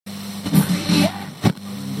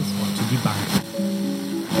ที่ฟัง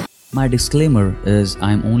My disclaimer is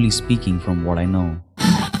I'm only speaking from what I know.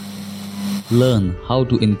 Learn how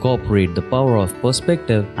to incorporate the power of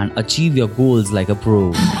perspective and achieve your goals like a pro.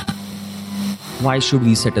 Why should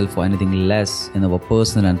we settle for anything less in our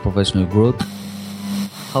personal and professional growth?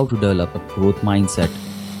 How to develop a growth mindset.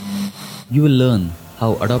 You will learn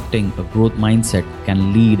how adopting a growth mindset can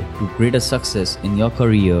lead to greater success in your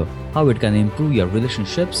career, how it can improve your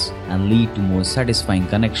relationships and lead to more satisfying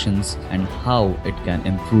connections, and how it can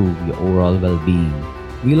improve your overall well-being.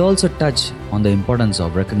 We'll also touch on the importance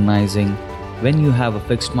of recognizing when you have a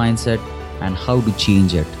fixed mindset and how to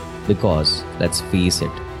change it, because let's face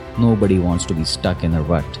it, nobody wants to be stuck in a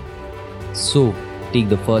rut. So, take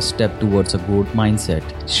the first step towards a growth mindset.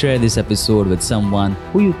 Share this episode with someone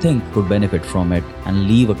who you think could benefit from it, and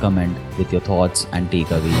leave a comment with your thoughts and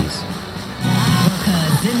takeaways.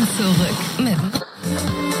 Sind zurück mit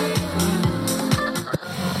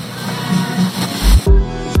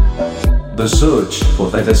The search for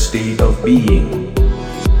better state of being,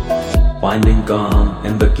 finding calm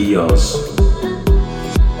in the chaos,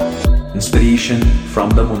 inspiration from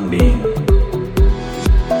the mundane,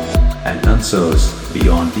 and answers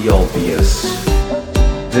beyond the obvious.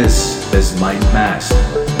 This is Mind Mask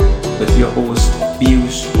with your host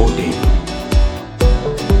Piyush Bhoti.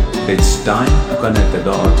 It's time to connect the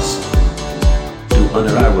dots to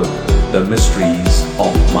unravel the mysteries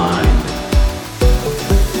of mind.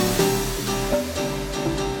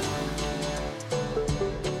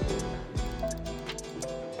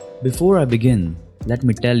 Before I begin, let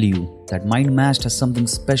me tell you that Mind Mask has something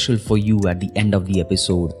special for you at the end of the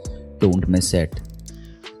episode. Don't miss it.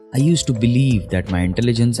 I used to believe that my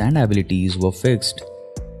intelligence and abilities were fixed,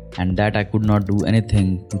 and that I could not do anything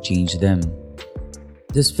to change them.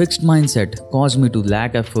 This fixed mindset caused me to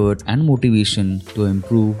lack effort and motivation to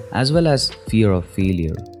improve, as well as fear of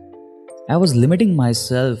failure. I was limiting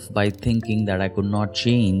myself by thinking that I could not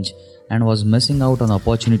change and was missing out on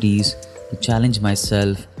opportunities to challenge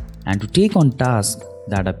myself and to take on tasks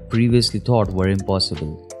that I previously thought were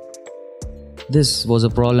impossible. This was a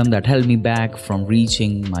problem that held me back from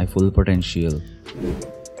reaching my full potential.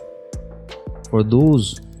 For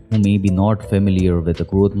those who may be not familiar with the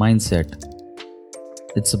growth mindset,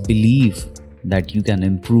 it's a belief that you can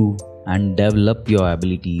improve and develop your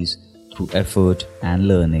abilities through effort and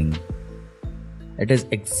learning. It is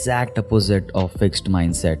exact opposite of fixed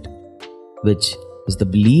mindset, which is the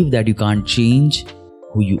belief that you can't change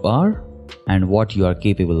who you are and what you are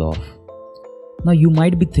capable of. Now you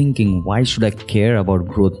might be thinking, why should I care about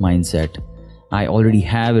growth mindset? I already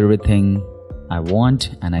have everything I want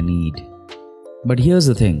and I need. But here's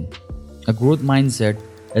the thing, a growth mindset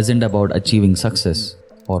isn't about achieving success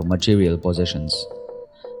or material possessions.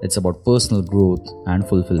 It's about personal growth and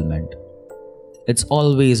fulfillment. It's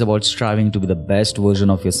always about striving to be the best version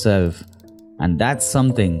of yourself, and that's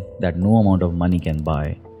something that no amount of money can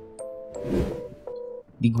buy.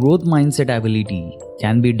 The growth mindset ability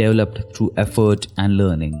can be developed through effort and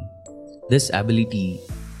learning. This ability,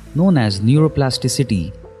 known as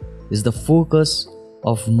neuroplasticity, is the focus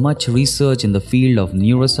of much research in the field of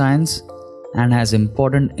neuroscience and has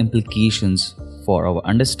important implications for our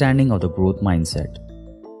understanding of the growth mindset.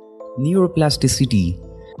 Neuroplasticity,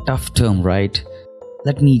 tough term, right?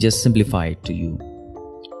 Let me just simplify it to you.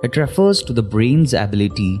 It refers to the brain's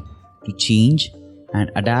ability to change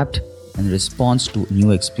and adapt in response to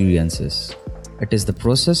new experiences. It is the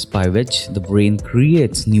process by which the brain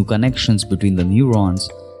creates new connections between the neurons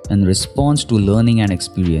in response to learning and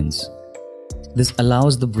experience. This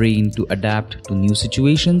allows the brain to adapt to new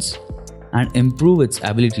situations and improve its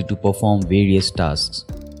ability to perform various tasks.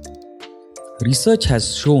 Research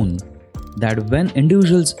has shown that when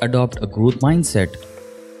individuals adopt a growth mindset,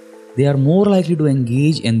 they are more likely to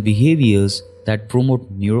engage in behaviors that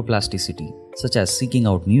promote neuroplasticity, such as seeking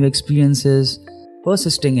out new experiences,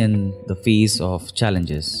 persisting in the face of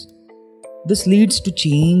challenges. This leads to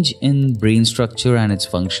change in brain structure and its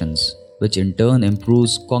functions, which in turn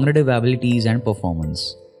improves cognitive abilities and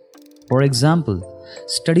performance. For example,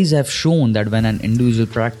 studies have shown that when an individual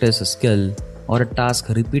practices a skill or a task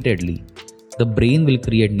repeatedly, the brain will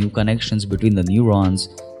create new connections between the neurons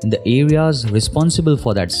in the areas responsible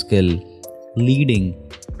for that skill, leading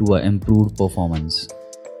to an improved performance.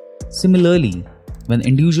 Similarly, when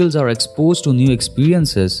individuals are exposed to new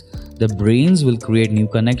experiences, their brains will create new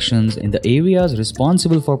connections in the areas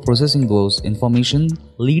responsible for processing those information,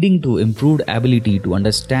 leading to improved ability to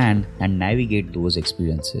understand and navigate those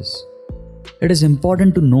experiences. It is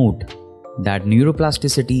important to note that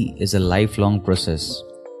neuroplasticity is a lifelong process,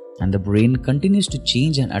 and the brain continues to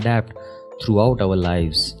change and adapt throughout our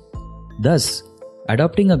lives. Thus,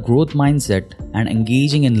 Adopting a growth mindset and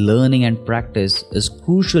engaging in learning and practice is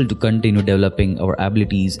crucial to continue developing our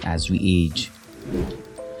abilities as we age.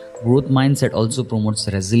 Growth mindset also promotes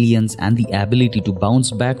resilience and the ability to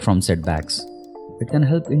bounce back from setbacks. It can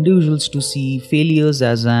help individuals to see failures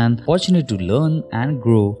as an opportunity to learn and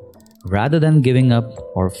grow rather than giving up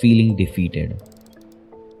or feeling defeated.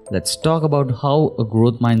 Let's talk about how a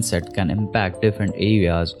growth mindset can impact different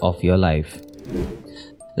areas of your life.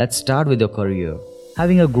 Let's start with your career.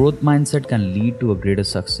 Having a growth mindset can lead to a greater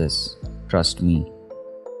success. Trust me.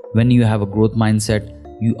 When you have a growth mindset,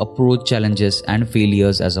 you approach challenges and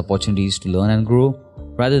failures as opportunities to learn and grow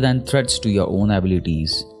rather than threats to your own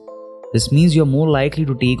abilities. This means you're more likely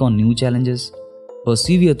to take on new challenges,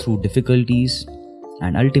 persevere through difficulties,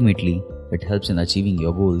 and ultimately, it helps in achieving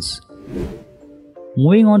your goals.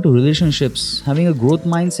 Moving on to relationships, having a growth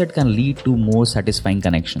mindset can lead to more satisfying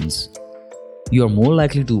connections. You are more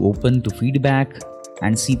likely to open to feedback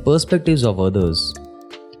and see perspectives of others.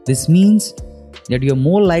 This means that you are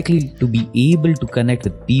more likely to be able to connect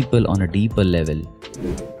with people on a deeper level.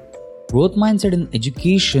 Growth mindset in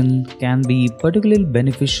education can be particularly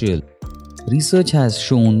beneficial. Research has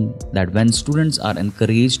shown that when students are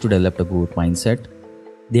encouraged to develop a growth mindset,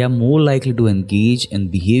 they are more likely to engage in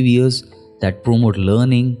behaviors that promote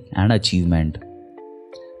learning and achievement.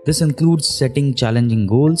 This includes setting challenging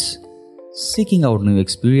goals, seeking out new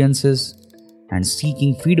experiences, and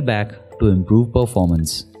seeking feedback to improve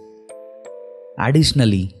performance.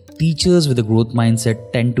 Additionally, teachers with a growth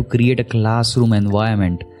mindset tend to create a classroom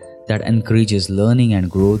environment that encourages learning and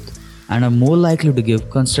growth and are more likely to give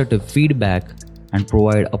constructive feedback and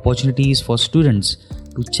provide opportunities for students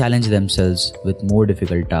to challenge themselves with more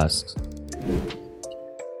difficult tasks.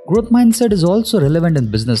 Growth mindset is also relevant in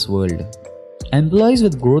business world. Employees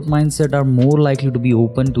with growth mindset are more likely to be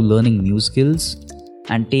open to learning new skills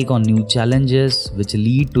and take on new challenges which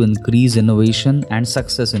lead to increased innovation and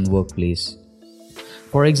success in workplace.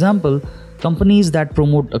 For example, companies that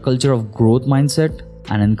promote a culture of growth mindset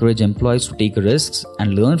and encourage employees to take risks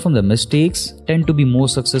and learn from their mistakes tend to be more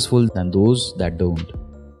successful than those that don't.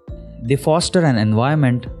 They foster an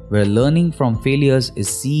environment where learning from failures is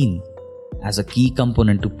seen as a key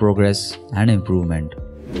component to progress and improvement.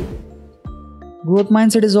 Growth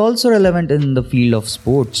mindset is also relevant in the field of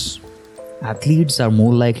sports. Athletes are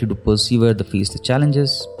more likely to persevere to face the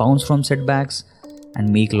challenges, bounce from setbacks,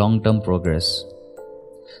 and make long-term progress.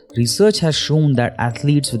 Research has shown that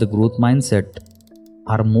athletes with a growth mindset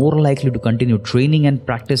are more likely to continue training and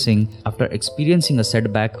practicing after experiencing a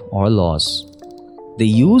setback or loss. They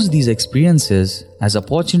use these experiences as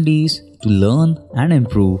opportunities to learn and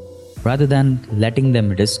improve rather than letting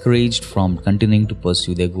them discouraged from continuing to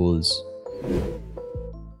pursue their goals.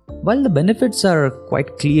 While the benefits are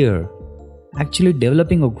quite clear, actually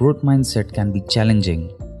developing a growth mindset can be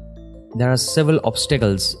challenging. There are several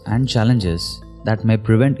obstacles and challenges that may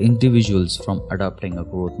prevent individuals from adopting a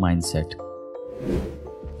growth mindset.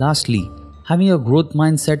 Lastly, having a growth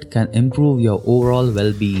mindset can improve your overall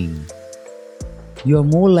well-being. You are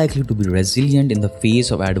more likely to be resilient in the face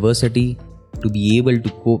of adversity, to be able to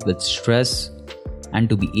cope with stress, and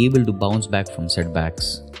to be able to bounce back from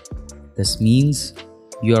setbacks. This means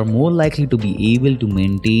you are more likely to be able to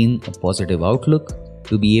maintain a positive outlook,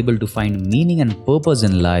 to be able to find meaning and purpose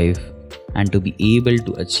in life, and to be able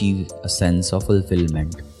to achieve a sense of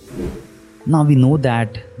fulfillment. Now we know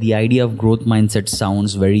that the idea of growth mindset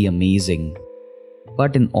sounds very amazing,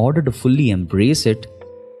 but in order to fully embrace it,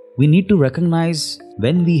 we need to recognize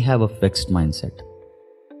when we have a fixed mindset.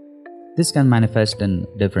 This can manifest in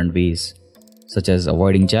different ways, such as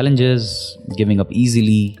avoiding challenges, giving up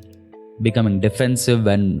easily, becoming defensive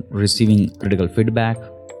when receiving critical feedback,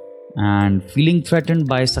 and feeling threatened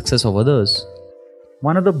by success of others.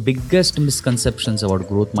 One of the biggest misconceptions about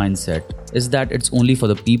growth mindset is that it's only for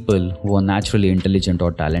the people who are naturally intelligent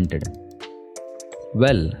or talented.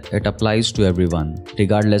 Well, it applies to everyone,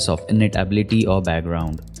 regardless of innate ability or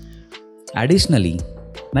background. Additionally,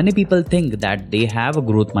 many people think that they have a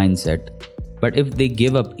growth mindset, but if they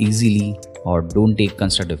give up easily or don't take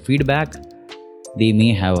constructive feedback, they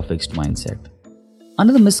may have a fixed mindset.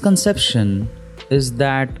 Another misconception is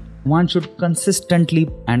that one should consistently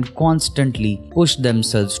and constantly push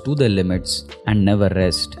themselves to their limits and never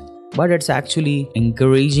rest. But it's actually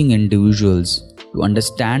encouraging individuals to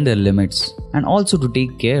understand their limits and also to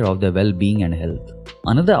take care of their well-being and health.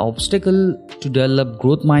 Another obstacle to develop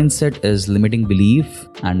growth mindset is limiting belief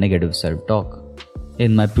and negative self-talk.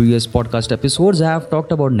 In my previous podcast episodes, I have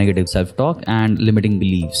talked about negative self-talk and limiting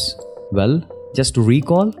beliefs. Well, just to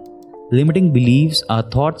recall, limiting beliefs are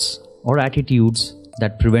thoughts or attitudes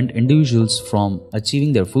that prevent individuals from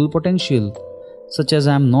achieving their full potential, such as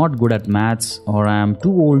I am not good at maths or I am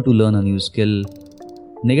too old to learn a new skill.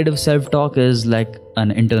 Negative self-talk is like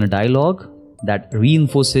an internal dialogue that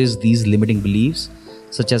reinforces these limiting beliefs,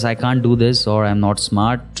 such as I can't do this, or I'm not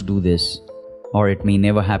smart to do this, or it may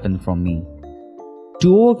never happen from me.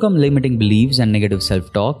 To overcome limiting beliefs and negative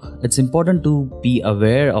self-talk, it's important to be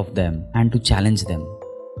aware of them and to challenge them.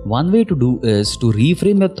 One way to do is to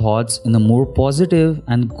reframe your thoughts in a more positive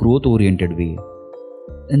and growth-oriented way.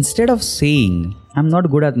 Instead of saying, I'm not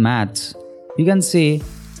good at maths, you can say,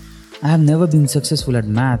 I have never been successful at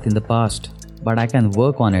math in the past, but I can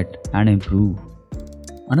work on it and improve.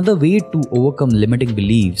 Another way to overcome limiting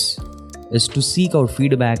beliefs is to seek out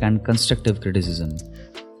feedback and constructive criticism.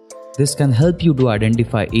 This can help you to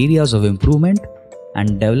identify areas of improvement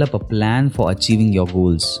and develop a plan for achieving your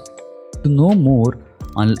goals. To know more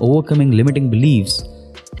on overcoming limiting beliefs,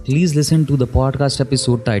 please listen to the podcast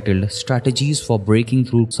episode titled Strategies for Breaking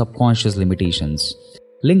Through Subconscious Limitations.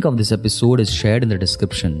 Link of this episode is shared in the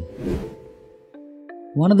description.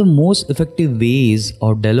 One of the most effective ways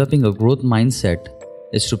of developing a growth mindset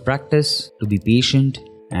is to practice, to be patient,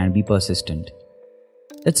 and be persistent.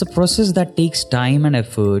 It's a process that takes time and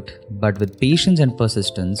effort, but with patience and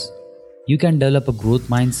persistence, you can develop a growth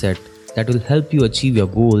mindset that will help you achieve your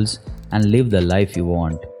goals and live the life you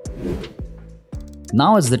want.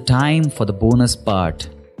 Now is the time for the bonus part,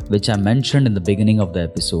 which I mentioned in the beginning of the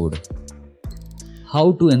episode.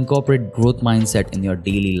 How to incorporate growth mindset in your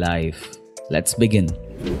daily life. Let's begin.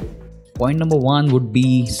 Point number 1 would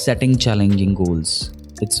be setting challenging goals.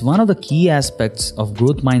 It's one of the key aspects of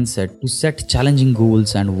growth mindset to set challenging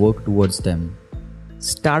goals and work towards them.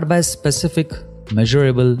 Start by specific,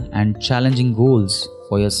 measurable, and challenging goals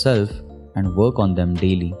for yourself and work on them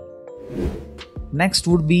daily. Next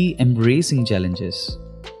would be embracing challenges.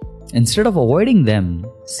 Instead of avoiding them,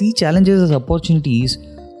 see challenges as opportunities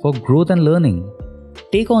for growth and learning.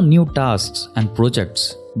 Take on new tasks and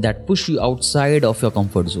projects that push you outside of your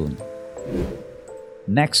comfort zone.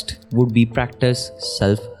 Next would be practice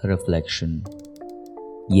self-reflection.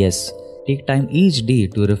 Yes, take time each day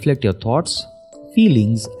to reflect your thoughts,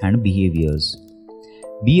 feelings, and behaviors.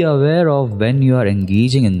 Be aware of when you are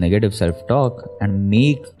engaging in negative self-talk and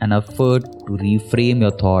make an effort to reframe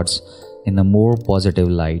your thoughts in a more positive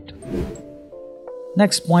light.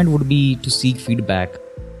 Next point would be to seek feedback.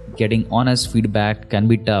 Getting honest feedback can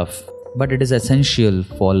be tough, but it is essential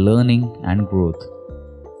for learning and growth.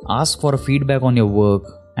 Ask for feedback on your work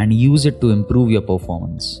and use it to improve your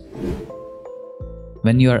performance.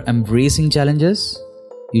 When you are embracing challenges,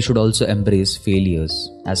 you should also embrace failures,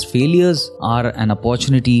 as failures are an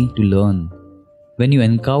opportunity to learn. When you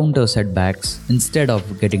encounter setbacks, instead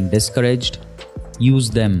of getting discouraged, use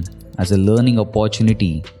them as a learning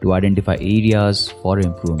opportunity to identify areas for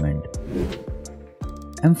improvement.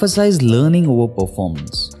 Emphasize learning over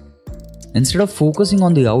performance. Instead of focusing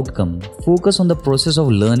on the outcome, focus on the process of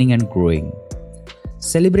learning and growing.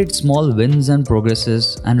 Celebrate small wins and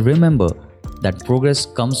progresses, and remember that progress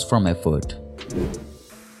comes from effort.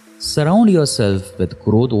 Surround yourself with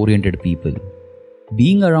growth-oriented people.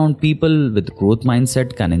 Being around people with growth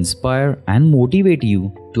mindset can inspire and motivate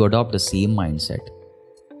you to adopt the same mindset.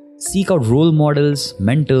 Seek out role models,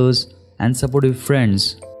 mentors, and supportive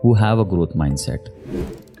friends who have a growth mindset.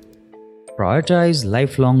 Prioritize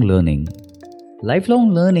lifelong learning.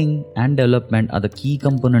 Lifelong learning and development are the key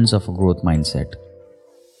components of a growth mindset.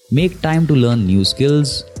 Make time to learn new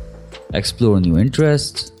skills, explore new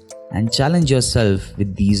interests, and challenge yourself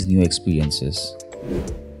with these new experiences.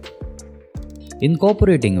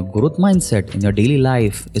 Incorporating a growth mindset in your daily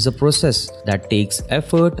life is a process that takes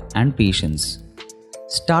effort and patience.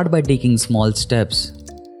 Start by taking small steps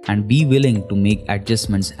and be willing to make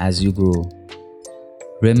adjustments as you grow.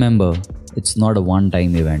 Remember, it's not a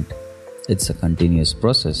one-time event. It's a continuous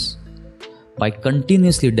process. By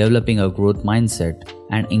continuously developing a growth mindset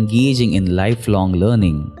and engaging in lifelong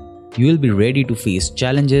learning, you will be ready to face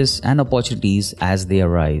challenges and opportunities as they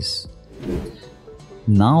arise.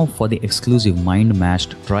 Now for the exclusive Mind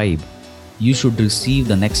Mashed Tribe. You should receive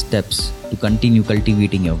the next steps to continue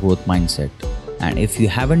cultivating your growth mindset. And if you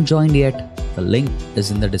haven't joined yet, the link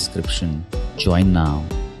is in the description. Join now.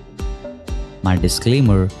 My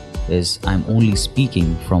disclaimer is I'm only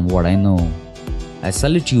speaking from what I know. I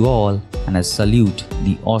salute you all and I salute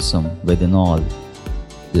the awesome within all.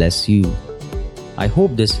 Bless you. I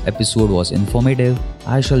hope this episode was informative.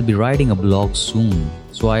 I shall be writing a blog soon,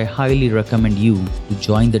 so I highly recommend you to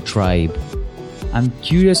join the tribe. I'm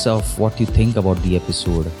curious of what you think about the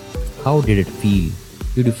episode. How did it feel?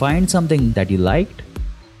 Did you find something that you liked?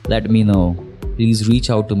 Let me know. please reach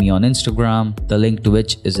out to me on Instagram, the link to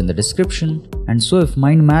which is in the description. And so if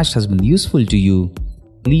Mind Mashed has been useful to you,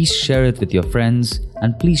 please share it with your friends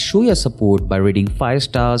and please show your support by rating 5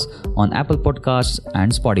 stars on Apple Podcasts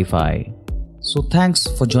and Spotify. So thanks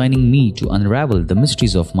for joining me to unravel the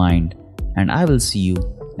mysteries of mind, and I will see you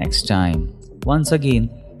next time. Once again,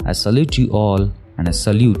 I salute you all and I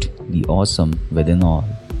salute the awesome within all.